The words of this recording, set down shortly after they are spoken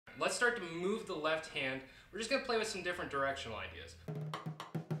Let's start to move the left hand. We're just gonna play with some different directional ideas.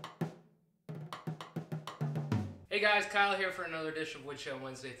 Hey guys, Kyle here for another edition of Woodshed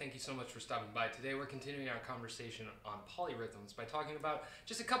Wednesday. Thank you so much for stopping by. Today we're continuing our conversation on polyrhythms by talking about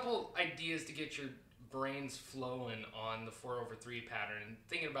just a couple ideas to get your brains flowing on the 4/3 pattern and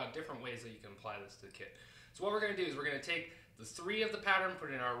thinking about different ways that you can apply this to the kit. So what we're going to do is we're going to take the 3 of the pattern, put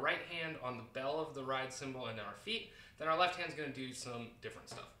it in our right hand on the bell of the ride cymbal and our feet. Then our left hand's going to do some different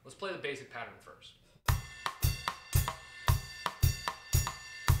stuff. Let's play the basic pattern first.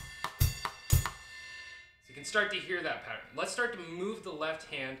 You can start to hear that pattern. Let's start to move the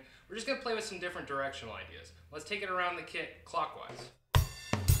left hand. We're just going to play with some different directional ideas. Let's take it around the kit clockwise.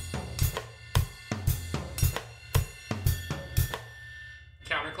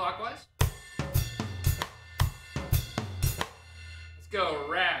 Counterclockwise. Let's go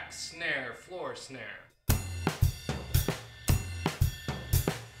rack, snare, floor, snare.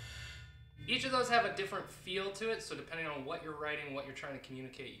 Each of those have a different feel to it, so depending on what you're writing, what you're trying to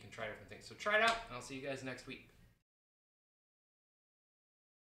communicate, you can try different things. So try it out, and I'll see you guys next week.